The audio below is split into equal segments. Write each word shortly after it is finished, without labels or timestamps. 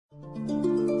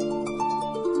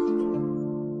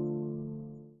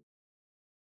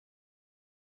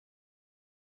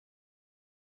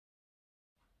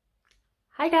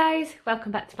Hi guys,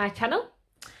 welcome back to my channel.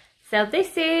 So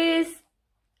this is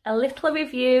a little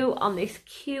review on this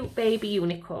cute baby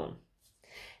unicorn.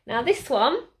 Now this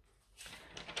one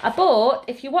I bought,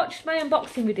 if you watched my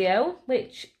unboxing video,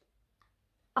 which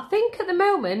I think at the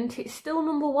moment it's still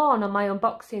 #1 on my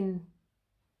unboxing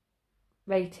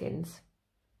ratings.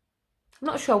 I'm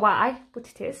not sure why, but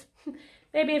it is.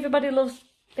 Maybe everybody loves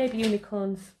baby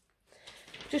unicorns.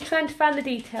 Just trying to find the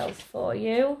details for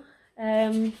you.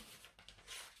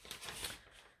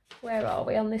 Where are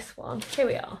we on this one? Here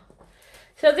we are.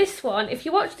 So this one, if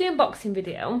you watch the unboxing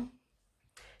video,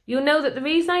 you'll know that the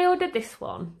reason I ordered this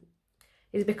one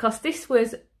is because this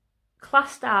was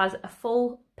classed as a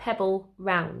full pebble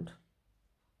round.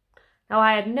 Now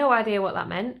I had no idea what that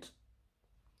meant,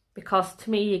 because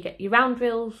to me you get your round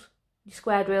drills, your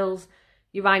square drills,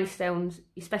 your rhinestones,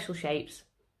 your special shapes.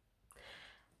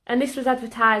 And this was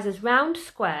advertised as round,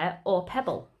 square or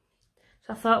pebble.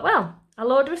 So I thought, well,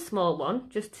 I'll order a small one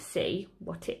just to see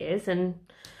what it is and,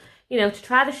 you know, to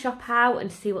try the shop out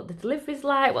and see what the delivery's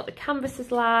like, what the canvas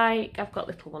is like. I've got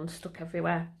little ones stuck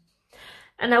everywhere.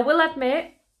 And I will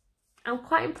admit, I'm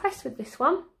quite impressed with this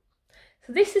one.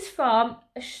 So this is from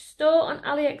a store on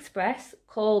AliExpress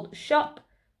called Shop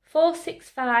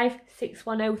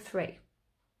 4656103.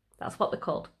 That's what they're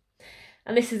called.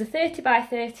 And this is a 30 by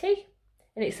 30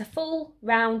 and it's a full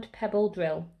round pebble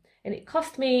drill. And it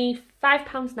cost me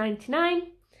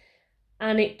 £5.99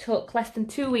 and it took less than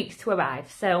 2 weeks to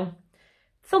arrive. So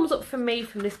thumbs up from me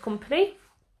from this company.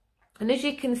 And as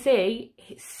you can see,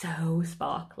 it's so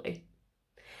sparkly.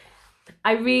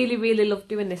 I really love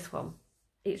doing this one.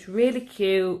 It's really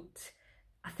cute.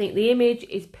 I think the image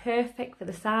is perfect for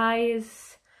the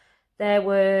size. There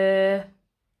were,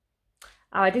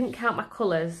 oh, I didn't count my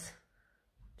colours.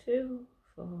 2,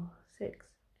 4, 6,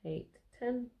 8,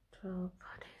 10, 12, 14.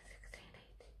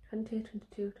 20,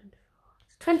 22, 24,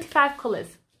 25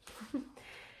 colours.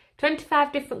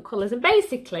 25 different colours, and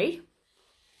basically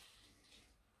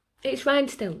it's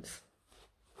rhinestones.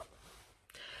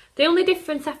 The only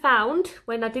difference I found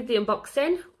when I did the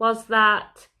unboxing was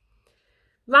that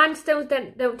rhinestones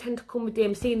don't tend to come with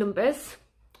DMC numbers.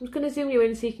 I'm just going to zoom you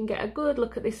in so you can get a good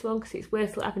look at this one because it's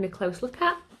worth having a close look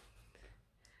at.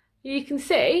 You can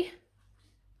see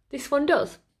this one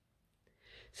does.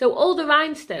 So all the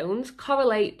rhinestones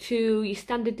correlate to your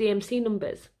standard DMC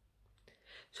numbers.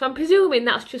 So I'm presuming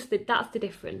that's the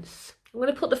difference. I'm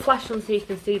going to put the flash on so you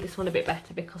can see this one a bit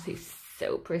better because it's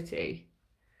so pretty.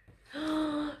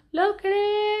 Look at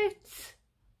it!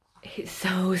 It's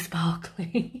so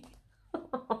sparkly.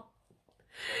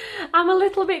 I'm a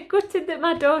little bit gutted that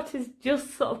my daughter's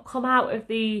just sort of come out of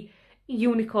the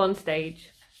unicorn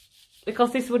stage,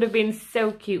 because this would have been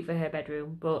so cute for her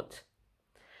bedroom, but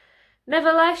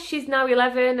nevertheless, she's now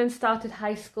 11 and started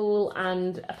high school,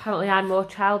 and apparently I'm more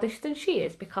childish than she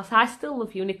is because I still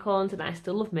love unicorns and I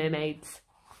still love mermaids.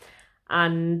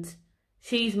 And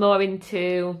she's more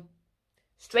into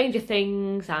Stranger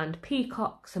Things and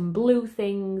peacocks and blue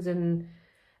things and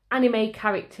anime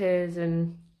characters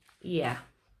and yeah.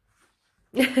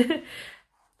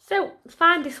 So it's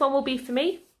fine, this one will be for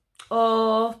me,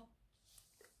 or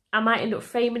I might end up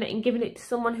framing it and giving it to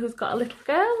someone who's got a little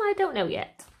girl. I don't know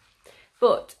yet.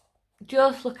 But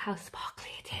just look how sparkly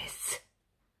it is.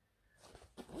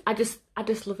 I just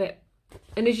love it.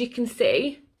 And as you can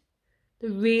see, they're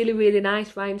really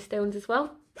nice rhinestones as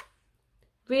well.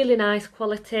 Really nice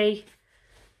quality.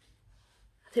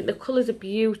 I think the colours are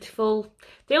beautiful.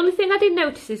 The only thing I did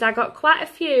notice is I got quite a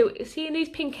few, see in these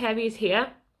pink areas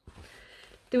here,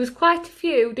 there was quite a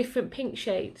few different pink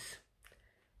shades.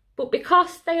 But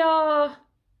because they are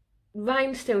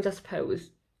rhinestones, I suppose,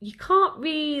 you can't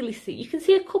really see. You can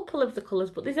see a couple of the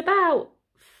colours, but there's about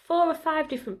 4 or 5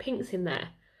 different pinks in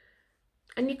there.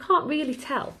 And you can't really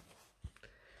tell.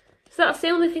 So that's the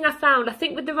only thing I found. I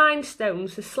think with the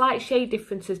rhinestones, the slight shade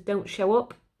differences don't show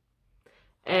up.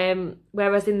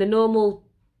 Whereas in the normal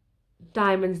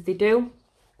diamonds, they do.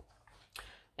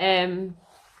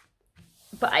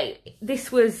 But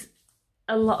this was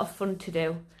a lot of fun to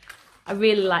do. I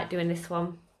really like doing this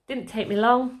one. Didn't take me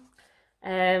long.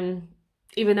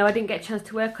 Even though I didn't get a chance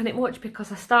to work on it much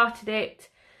because I started it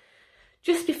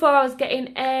just before I was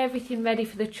getting everything ready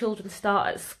for the children to start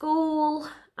at school.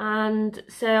 And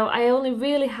so I only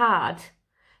really had,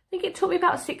 I think it took me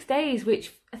about 6 days,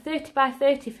 which a 30 by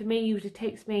 30 for me usually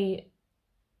takes me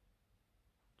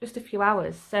just a few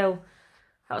hours. So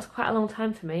that was quite a long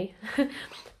time for me.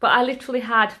 But I literally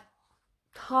had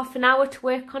half an hour to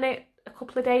work on it a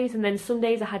couple of days, and then some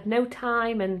days I had no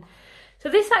time. And so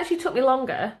this actually took me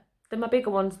longer than my bigger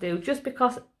ones do, just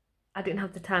because I didn't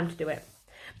have the time to do it.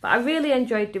 But I really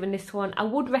enjoyed doing this one. I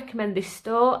would recommend this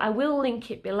store. I will link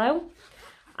it below,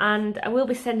 and I will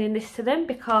be sending this to them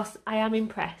because I am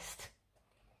impressed.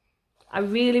 I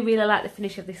really, really like the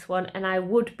finish of this one, and I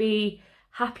would be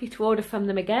happy to order from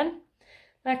them again.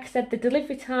 Like I said, the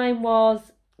delivery time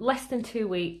was less than 2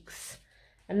 weeks,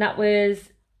 and that was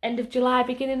end of July,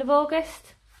 beginning of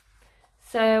August.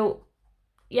 So,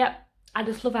 yep, I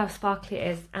just love how sparkly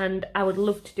it is, and I would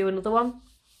love to do another one.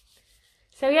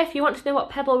 So yeah, if you want to know what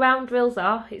pebble round drills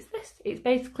are, it's this. It's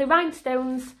basically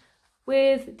rhinestones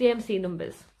with DMC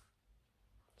numbers.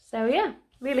 So yeah,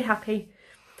 really happy.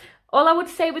 All I would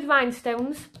say with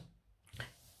rhinestones,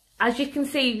 as you can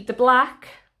see, the black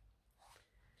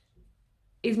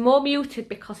is more muted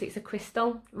because it's a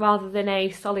crystal rather than a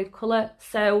solid colour.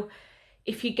 So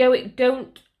if you go,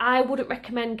 I wouldn't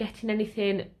recommend getting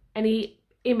any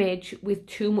image with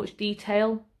too much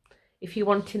detail if you're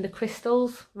wanting the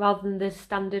crystals rather than the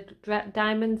standard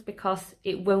diamonds, because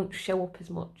it won't show up as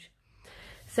much.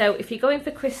 So if you're going for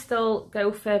crystal,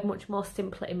 go for much more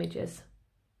simpler images.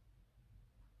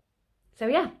 So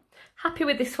yeah, happy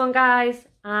with this one, guys,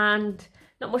 and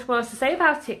not much more else to say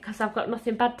about it because I've got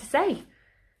nothing bad to say.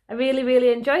 I really,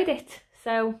 really enjoyed it.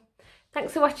 So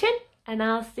thanks for watching, and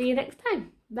I'll see you next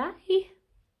time. Bye.